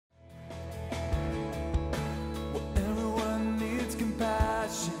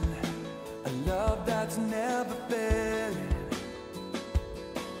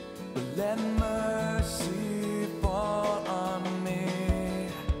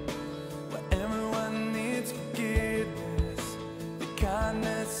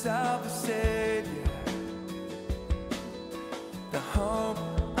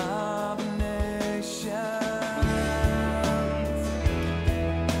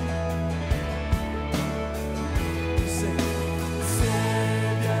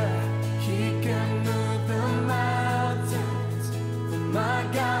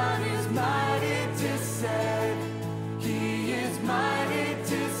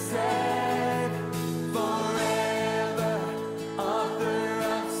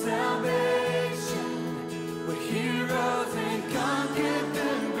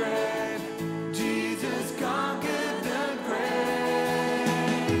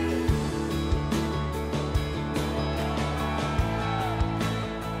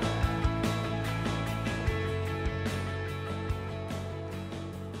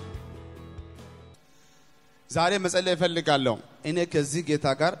ዛሬ መጸለይ እፈልጋለሁ እኔ ከዚህ ጌታ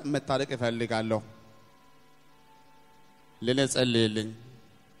ጋር መታረቅ እፈልጋለሁ ለነጸልይልኝ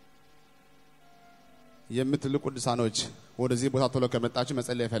የምትሉ ቅዱሳኖች ወደዚህ ቦታ ቶሎ ከመጣችሁ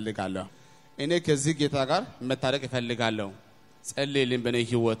መጸለይ እፈልጋለሁ እኔ ከዚህ ጌታ ጋር መታረቅ እፈልጋለሁ ጸልይልኝ በኔ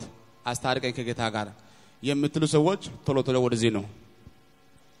ህይወት አስታርቀኝ ከጌታ ጋር የምትሉ ሰዎች ቶሎ ቶሎ ወደዚህ ነው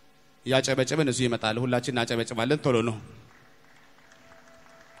ያጨበጨበን እሱ ይመጣል ሁላችን እናጨበጭባለን ቶሎ ነው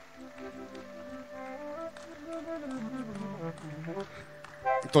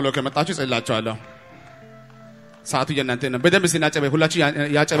ቶሎ ከመጣችሁ ጸልላችኋለሁ ሰዓቱ የእናንተ ነው በደንብ ሲናጨበ ሁላችሁ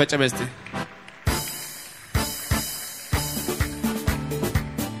ያጨበጨበ እስቲ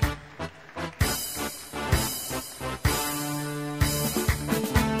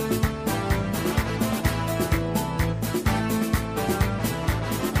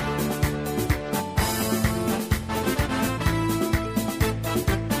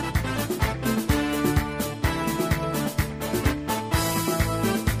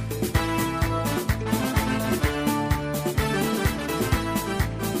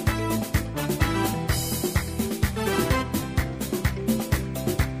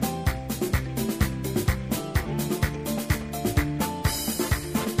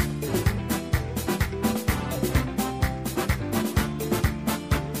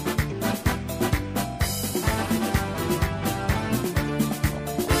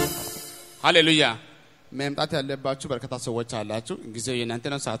ሃሌሉያ መምጣት ያለባችሁ በርካታ ሰዎች አላችሁ ጊዜው የእናንተ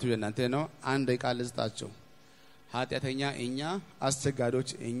ነው ሰዓቱ የእናንተ ነው አንድ ቃል ልስጣችሁ ኃጢአተኛ እኛ አስቸጋሪዎች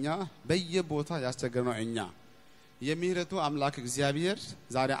እኛ በየቦታ ያስቸገርነው እኛ የሚረቱ አምላክ እግዚአብሔር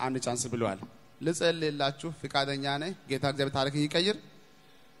ዛሬ አንድ ቻንስ ብሏል ልጸልይላችሁ ፍቃደኛ ነኝ ጌታ እግዚአብሔር ታሪክ ይቀይር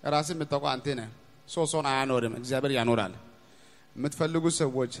ራስን መተቆ አንተ ነህ ሶሶን አያኖርም እግዚአብሔር ያኖራል የምትፈልጉ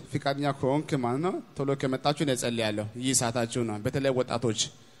ሰዎች ፍቃደኛ ከሆንክ ማለት ነው ቶሎ ከመጣችሁ ነው ጸልያለሁ ይህ ሰዓታችሁ ነው በተለይ ወጣቶች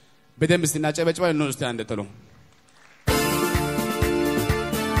በደም ሲናጨበጭባ ነው እስቲ አንደ ተሎ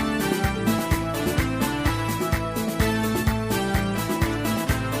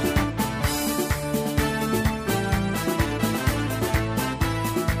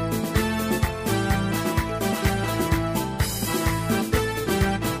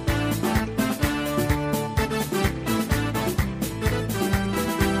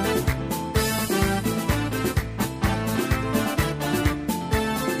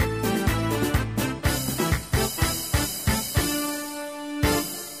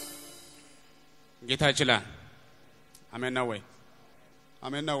ጌታ ይችላል አሜን ነው ወይ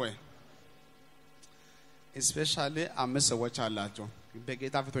አሜን ነው ወይ ስፔሻሊ አምስት ሰዎች አላችሁ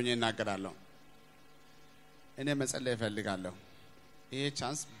በጌታ ፊት ሆኜ እናገራለሁ እኔ መጸለይ እፈልጋለሁ ይሄ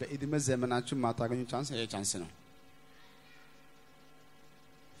ቻንስ በእድሜ ዘመናችሁ ማታገኙ ቻንስ ይሄ ቻንስ ነው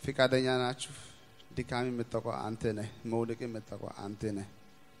ፍቃደኛ ናችሁ ድካም የምትጠቋ አንተ ነህ መውደቅ የምትጠቋ አንተ ነህ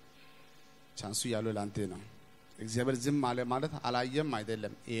ቻንሱ ያለው ላንተ ነው እግዚአብሔር ዝም አለ ማለት አላየም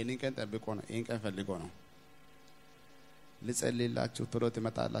አይደለም ይሄንን ቀን ጠብቆ ነው ይሄን ቀን ፈልጎ ነው ልጸልይላችሁ ቶሎ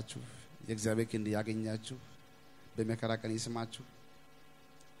ትመጣላችሁ የእግዚአብሔር ክንድ ያገኛችሁ በመከራ ቀን ይስማችሁ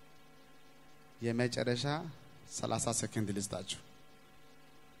የመጨረሻ 30 ሰከንድ ልስጣችሁ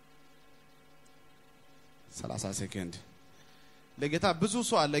 30 ሰከንድ ለጌታ ብዙ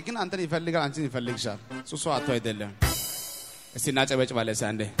ሰው አለ ግን አንተን ይፈልጋል አንቺን ይፈልግሻል እሱ ሰው አጥቶ አይደለም እስቲ እናጨበጭ ባለ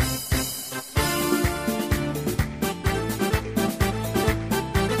ሳንዴ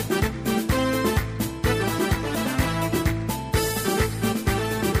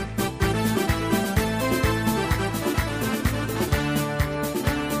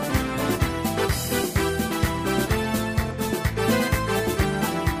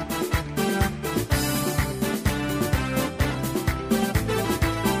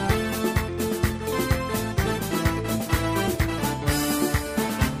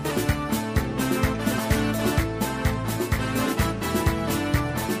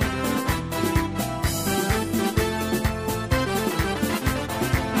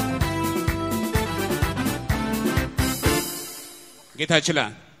ጌታ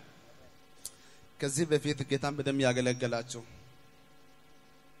ይችላል ከዚህ በፊት ጌታን በደም ያገለገላችሁ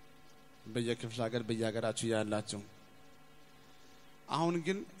በየክፍለ ሀገር በየሀገራችሁ ያላችሁ አሁን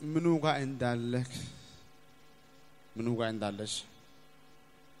ግን ምኑ ጋር እንዳለሽ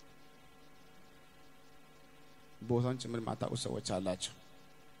ቦታን ጭምር ማታውቁ ሰዎች አላችሁ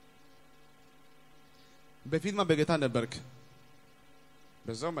በፊትማ በጌታ ነበርክ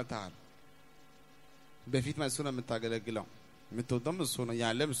በዛው መታል በፊት ማሱና የምታገለግለው ምትወደም እሱ ነው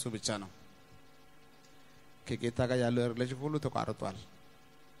ያለም እሱ ብቻ ነው ከጌታ ጋር ያለው ሪሌሽን ሁሉ ተቋርጧል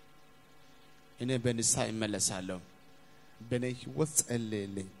እኔ በንሳ እመለሳለሁ በኔ ህይወት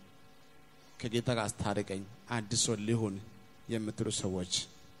ጸልይልኝ ከጌታ ጋር አስታርቀኝ አዲስ ሊሆን የምትሉ ሰዎች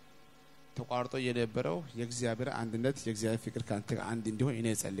ተቋርጦ የነበረው የእግዚአብሔር አንድነት የእግዚአብሔር ፍቅር ካንተ ጋር አንድ እንዲሆን እኔ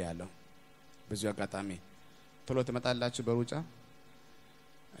ጸልያለሁ። በዚህ አጋጣሚ ቶሎ ተመጣላችሁ በሩጫ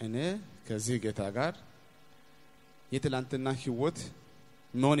እኔ ከዚህ ጌታ ጋር የትላንትና ህይወት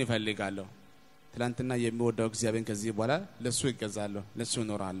መሆን ይፈልጋለሁ። ትላንትና የሚወደው እግዚአብሔር ከዚህ በኋላ ለሱ ይገዛለሁ፣ ለሱ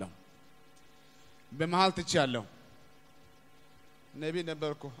እኖራለሁ። በመሃል ትቻለሁ። ነብይ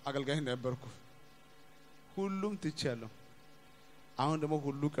ነበርኩ፣ አገልጋይ ነበርኩ፣ ሁሉም ትቻለሁ። አሁን ደግሞ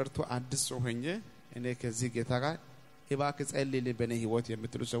ሁሉ ቀርቶ አዲስ ሰው ሆኜ እኔ ከዚህ ጌታ ጋር እባክህ ጸልይልኝ በእኔ ህይወት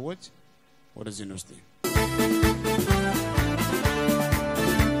የምትሉ ሰዎች ወደዚህ ነው እስቲ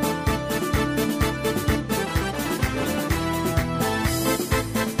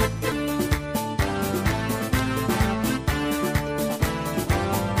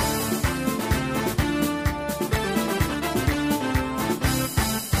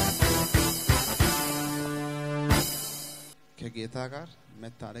ከጌታ ጋር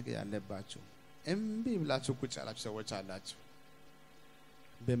መታረቅ ያለባችሁ እምቢ ብላችሁ ቁጭ ያላችሁ ሰዎች አላችሁ።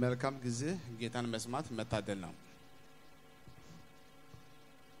 በመልካም ጊዜ ጌታን መስማት መታደል ነው።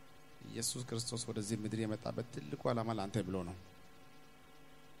 ኢየሱስ ክርስቶስ ወደዚህ ምድር የመጣበት ትልቁ ዓላማ ላንተ ብሎ ነው።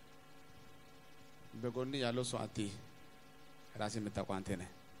 በጎን ያለው ሰው አቲ ራሴ የምታውቀው አንተ ነህ።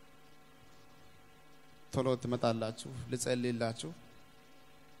 ቶሎ ትመጣላችሁ ልጸልይላችሁ።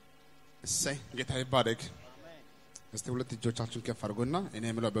 እሰይ ጌታ ይባረክ። እስቲ ሁለት እጆቻችሁን ከፍ አድርጉና እኔ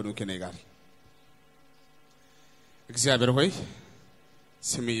የምለው በሉ ከኔ ጋር እግዚአብሔር ሆይ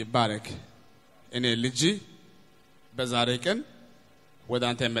ስም ይባረክ። እኔ ልጅ በዛሬ ቀን ወደ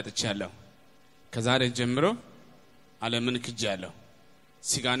አንተ መጥቻለሁ። ከዛሬ ጀምሮ ዓለምን ክጄአለሁ፣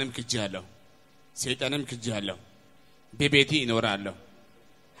 ስጋንም ክጄአለሁ፣ ሰይጣንም ክጄአለሁ። በቤቴ እኖራለሁ።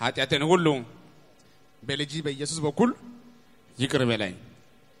 ኃጢአቴን ሁሉ በልጅ በኢየሱስ በኩል ይቅር በለኝ።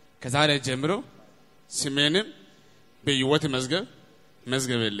 ከዛሬ ጀምሮ ስሜንም በሕይወት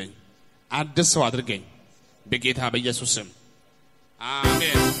መዝገብልኝ። አዲስ ሰው አድርገኝ በጌታ በኢየሱስ ስም።